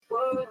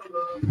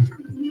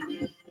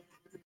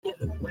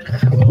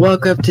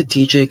Welcome to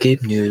DJ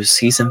Gabe News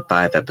Season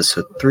 5,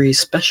 Episode 3,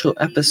 special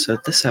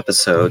episode. This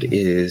episode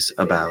is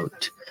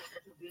about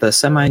the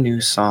semi-new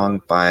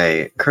song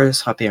by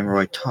Curtis Hoppy and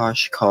Roy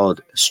Tosh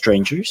called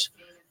Strangers.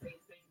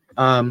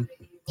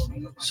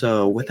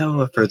 So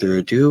without further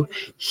ado,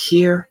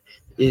 here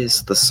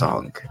is the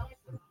song.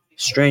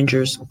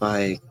 Strangers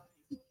by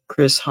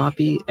Chris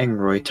Hoppy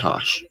and Roy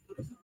Tosh.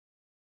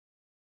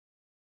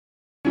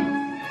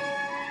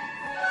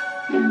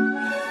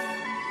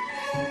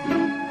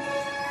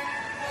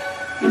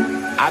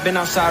 I've been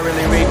outside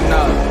really reading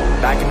up.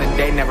 Back in the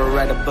day, never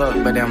read a book,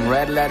 but them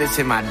red letters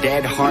in my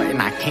dead heart,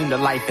 and I came to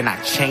life and I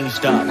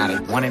changed up. Now they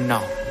wanna know.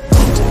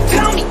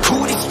 Tell me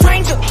who this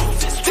stranger?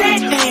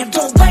 Dead man,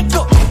 don't wake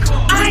up.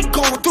 I ain't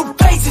going through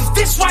phases.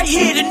 This right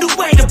here, the new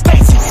way to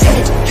basics.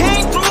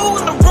 Came through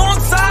on the wrong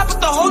side, but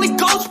the Holy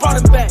Ghost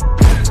brought him back.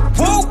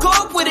 Woke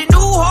up with a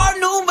new heart,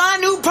 knew my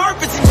new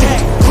purpose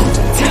intact.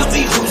 Tell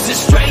me who's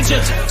this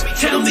stranger?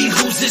 Tell me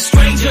who's this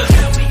stranger?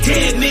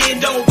 Dead men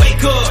don't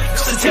wake up,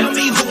 so tell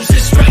me who's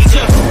this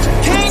stranger?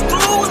 Came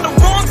through on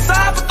the wrong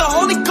side, but the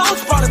Holy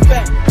Ghost brought him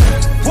back.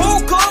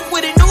 Woke up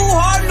with a new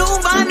heart,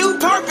 knew my new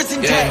purpose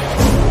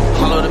intact.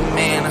 Follow the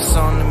man, I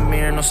saw in the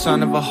mirror, no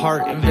sign of a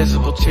heart,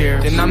 invisible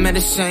tears. Then I met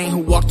a saint who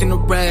walked in the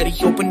red,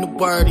 he opened the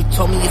word, he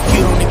told me if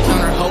you don't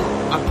encounter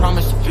hope, I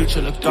promise the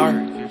future look dark.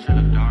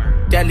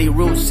 Deadly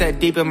roots set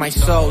deep in my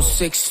soul,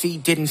 6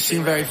 feet didn't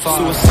seem very far.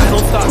 Suicidal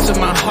thoughts in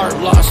my heart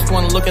lost,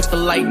 wanna look at the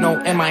light, no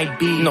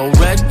MIB. No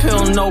red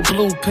pill, no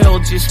blue pill,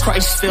 just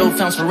Christ-filled,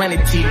 found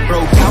serenity.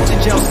 Broke out the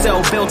jail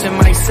cell, built in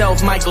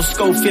myself, Michael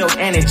Schofield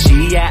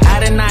energy. Yeah,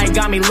 Adonai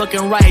got me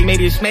looking right, made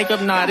this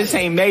makeup, nah, this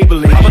ain't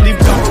Maybelline. I believe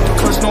God wrote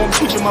the curse, no I'm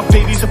teaching my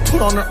babies to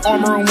put on their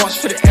armor and watch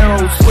for the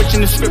arrows.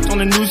 Switching the script on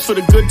the news for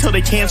the good till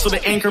they cancel the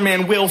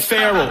anchorman Will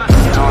Ferrell.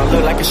 Now I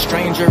look like a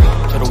stranger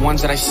to the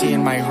ones that I see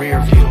in my rear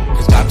view.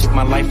 Cause God took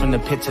my life from the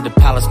pit to the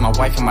palace, my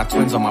wife and my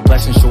twins, all my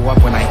blessings show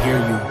up when I hear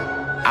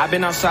you. I've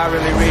been outside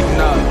really reading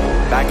up.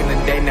 Back in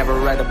the day, never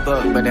read a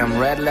book, but them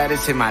red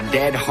letters in my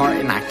dead heart,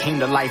 and I came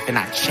to life and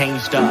I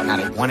changed up. Now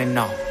they wanna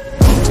know.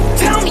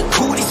 Tell me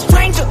who this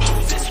stranger?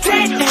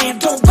 Dead man,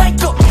 don't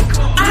wake up.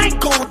 I ain't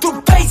going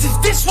through phases.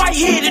 This right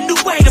here, the new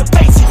way to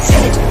basics.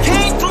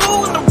 Came through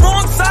on the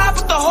wrong side,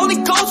 but the Holy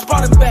Ghost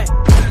brought him back.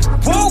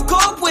 Woke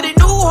up with a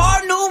new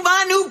heart, knew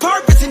my new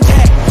purpose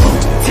intact.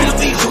 Tell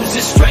me who's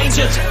this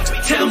stranger?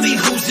 Tell me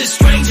who's this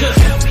stranger?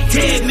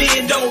 Dead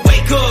men don't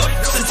wake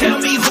up, so tell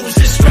me who's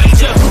this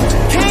stranger?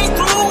 Came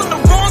through on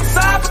the wrong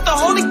side, but the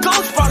Holy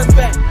Ghost brought him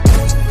back.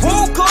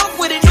 Woke up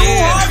with a new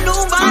heart,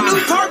 knew my new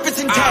purpose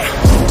intact.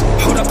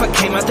 Hold up, I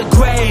came out the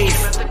grave.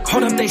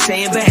 Hold up, they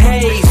saying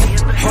behave.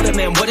 Hold up,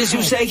 man, what did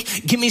you say?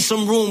 Give me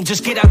some room,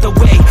 just get out the way.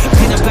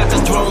 Been about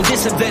the throne,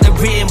 this a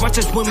veteran. Watch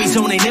us when we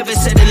zone, they never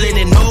settling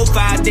in. No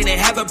 5, didn't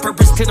have a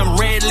purpose till them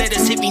red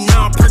letters hit me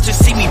now. I'm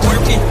purchased, see me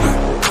working.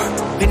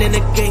 Been in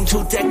the game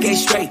 2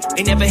 decades straight.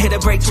 Ain't never hit a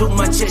break, too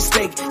much at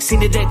stake.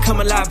 Seen it that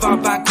come alive all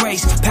by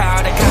grace. Power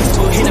of the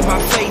gospel, hidden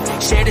by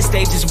faith. Share the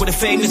stages with the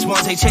famous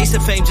ones. They chase the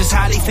fame, just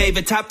highly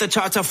favored. Top the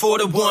charts, I'm 4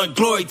 to 1.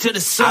 Glory to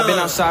the sun. I've been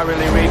outside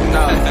really reading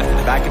up.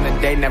 Back in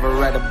the day, never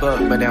read a book,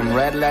 but them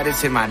red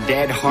letters in my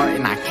dead heart,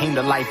 and I came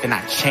to life and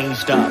I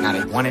changed up. Now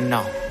they wanna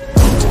know.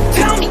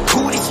 Tell me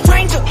who this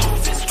stranger?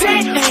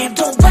 Dead man,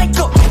 don't wake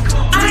up.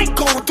 I ain't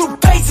going through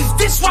phases.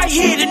 This right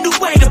here, the new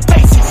way to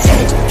basics.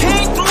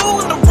 Came through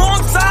on the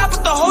wrong side,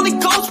 but the Holy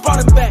Ghost brought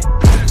him back.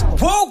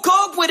 Woke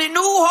up with a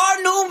new heart,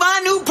 knew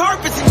my new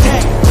purpose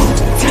intact.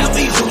 Tell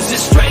me who's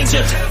this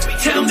stranger?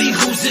 Tell me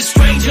who's this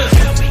stranger?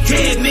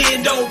 Dead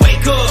men don't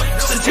wake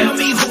up, so tell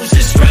me who's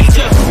this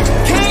stranger?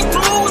 Came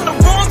through on the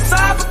wrong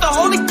side, but the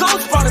Holy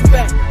Ghost brought him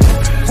back.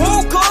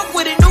 Woke up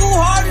with a new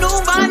heart, knew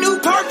my new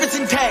purpose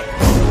intact.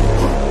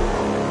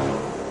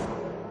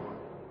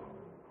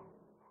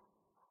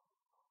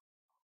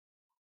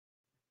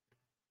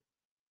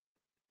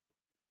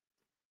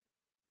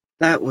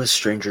 That was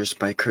Strangers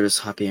by Curtis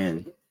Hoppy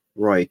and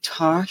Roy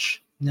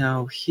Tosh.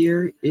 Now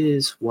here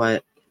is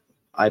what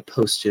I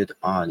posted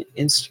on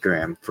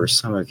Instagram for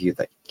some of you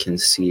that can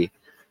see.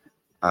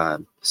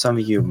 Some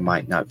of you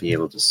might not be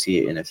able to see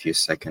it in a few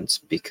seconds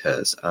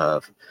because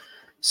of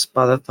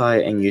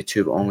Spotify and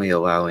YouTube only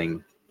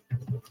allowing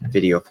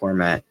video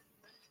format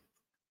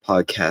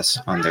podcasts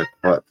on their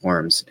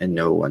platforms, and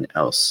no one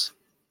else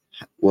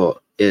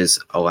is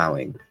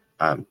allowing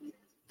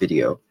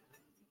video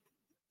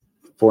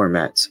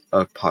formats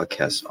of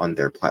podcasts on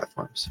their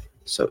platforms.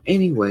 So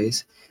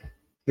anyways,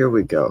 here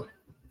we go.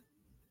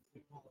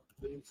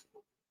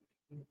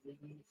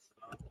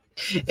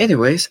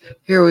 Anyways,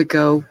 here we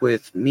go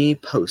with me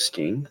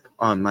posting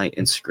on my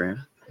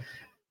Instagram.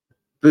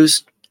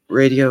 Boost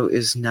Radio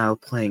is now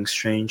playing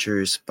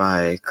Strangers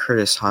by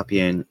Curtis Hoppy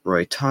and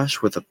Roy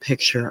Tosh with a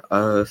picture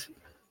of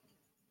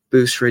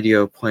Boost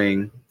Radio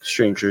playing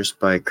Strangers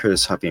by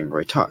Curtis Hoppy and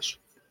Roy Tosh.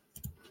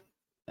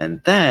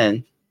 And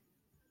then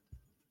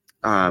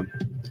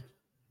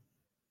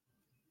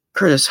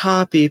Curtis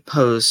Hoppy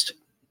posted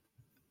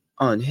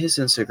on his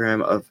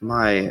Instagram of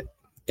my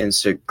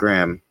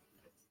Instagram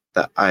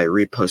that I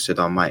reposted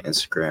on my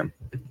Instagram.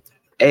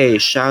 A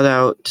shout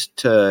out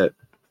to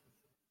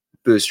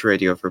Boost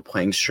Radio for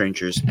playing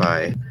Strangers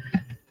by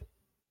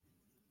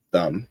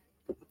them.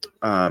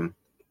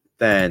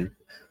 Then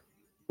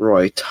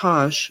Roy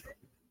Tosh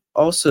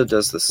also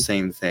does the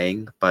same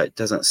thing, but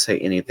doesn't say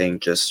anything,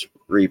 just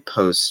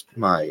reposts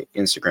my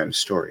Instagram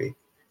story.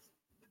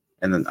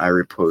 And then I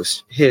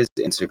repost his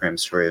Instagram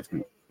story of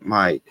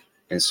my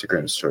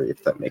Instagram story,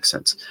 if that makes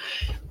sense.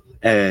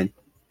 And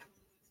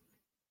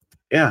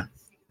yeah,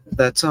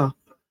 that's all.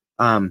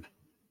 I'm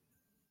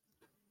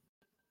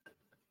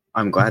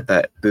glad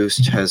that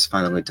Boost has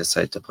finally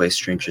decided to play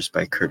Strangers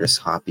by Curtis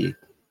Hoppy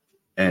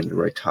and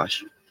Roy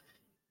Tosh.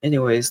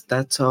 Anyways,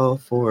 that's all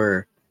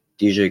for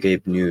DJ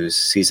Gabe News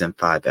Season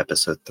 5,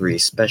 Episode 3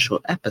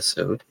 special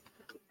episode.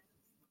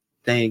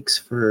 Thanks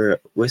for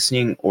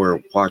listening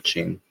or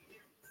watching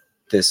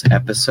this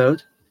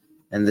episode.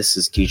 And this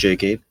is DJ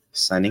Gabe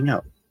signing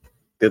out.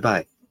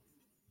 Goodbye.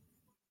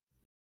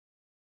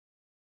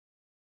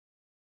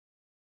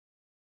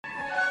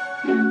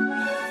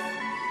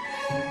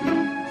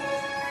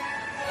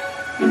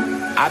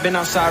 I've been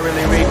outside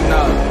really reading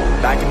up.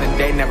 Back in the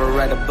day, never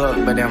read a book,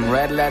 but them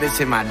red letters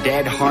hit my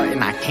dead heart,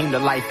 and I came to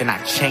life and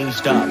I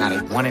changed up. Now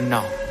they wanna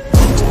know.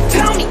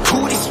 Tell me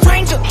who this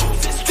stranger?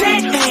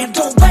 Dead man,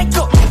 don't wake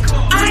up.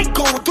 I ain't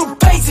going through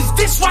phases.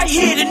 This right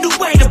here, the new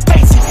way to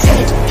basics.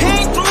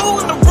 Came through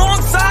on the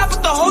wrong side,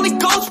 but the Holy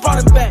Ghost brought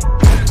it back.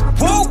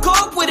 Woke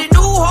up with a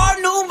new heart,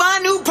 new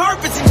mind, new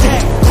purpose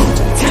intact.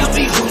 Tell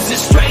me who's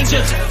this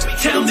stranger?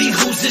 Tell me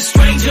who's this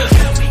stranger?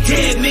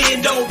 Dead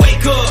men don't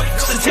wake up,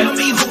 so tell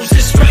me who's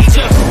this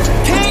stranger?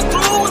 Came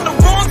through on the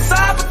wrong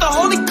side, but the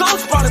Holy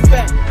Ghost brought it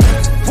back.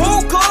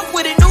 Woke up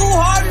with a new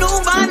heart,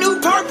 new mind, new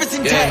purpose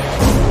intact.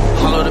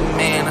 Hollow the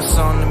man, I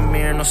saw in the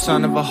mirror, no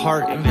sign of a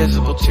heart,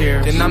 invisible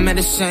tears. Then I met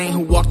a saint who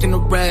walked in the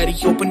red,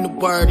 he opened the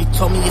word, he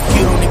told me if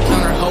you don't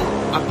encounter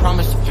hope, I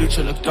promise the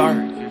future look dark.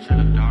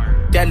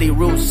 Deadly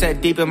roots set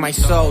deep in my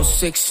soul,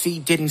 6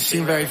 feet didn't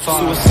seem very far.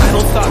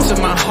 Suicidal thoughts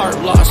in my heart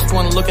lost,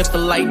 one look at the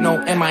light, no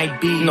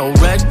MIB. No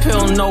red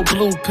pill, no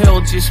blue pill,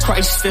 just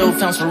Christ filled,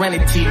 found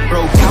serenity.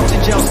 Broke out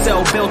the jail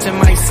cell, built in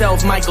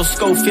myself, Michael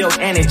Schofield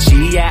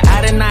energy. Yeah,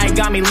 Adonai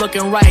got me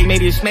looking right,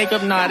 maybe it's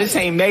makeup, nah, this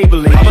ain't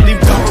Maybelline. I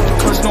believe God wrote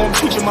the curse, no I'm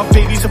teaching my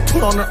babies to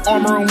put on their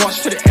armor and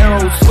watch for the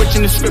arrows.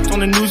 Switching the script on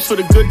the news for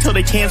the good till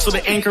they cancel the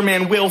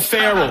anchorman Will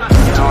Ferrell.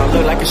 Now I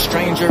look like a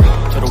stranger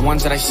to the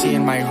ones that I see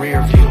in my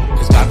rear view,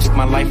 cause God took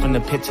my life from the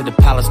pit to the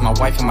palace, my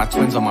wife and my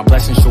twins, all my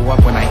blessings show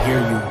up when I hear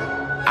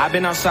you. I've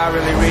been outside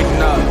really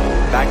reading up.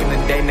 Back in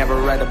the day, never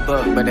read a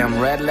book, but them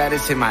red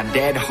letters hit my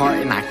dead heart,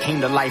 and I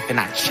came to life and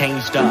I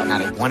changed up. Now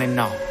they wanna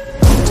know.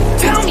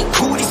 Tell me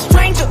who this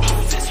stranger?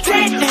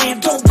 Dead man,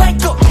 don't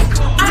wake up.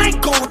 I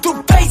ain't going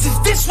through phases.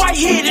 This right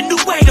here, the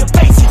new way to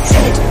basics.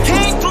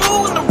 Came through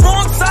on the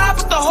wrong side,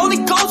 but the Holy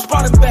Ghost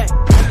brought it back.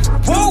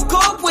 Woke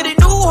up with a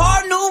new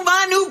heart, new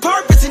mind, new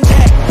purpose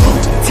intact.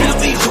 Tell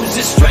me who's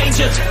this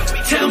stranger?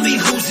 Tell me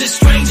who's this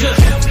stranger?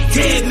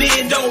 Dead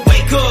men don't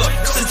wake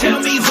up, so tell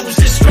me who's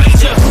this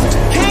stranger?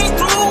 Came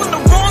through on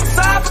the wrong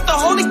side, but the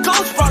Holy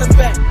Ghost brought it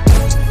back.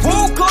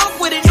 Woke up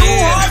with a new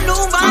heart,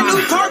 new mind,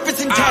 new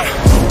purpose intact.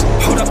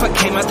 Hold up, I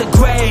came out the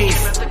grave.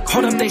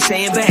 Hold up, they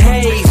saying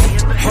behave.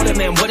 Hold up,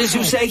 man, what did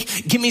you say?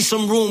 Give me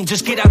some room,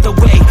 just get out the way.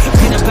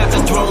 Been up at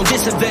the throne,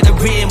 this a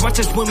veteran. Watch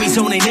us when we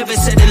zone, they never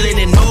settle in.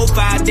 And no, if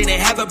I didn't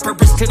have a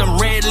purpose till them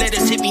red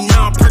letters hit me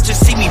now, I'm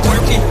purchased, see me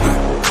working.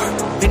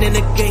 Been in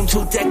the game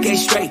 2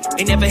 decades straight.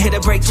 Ain't never hit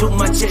a break, too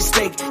much at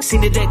stake.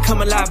 Seen the dead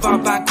come alive all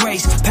by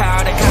grace.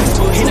 Power of the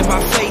gospel, hidden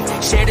by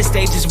faith. Share the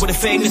stages with the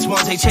famous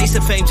ones. They chase the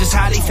fame, just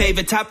highly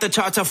favored. Top the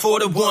charts, I 4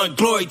 to 1.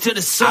 Glory to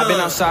the sun. I've been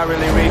outside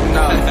really reading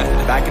up.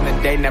 Back in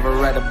the day, never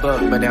read a book,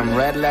 but them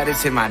red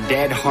letters hit my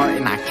dead heart,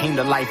 and I came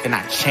to life and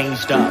I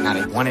changed up. Now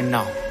they wanna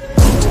know.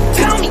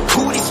 Tell me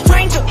who this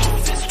stranger?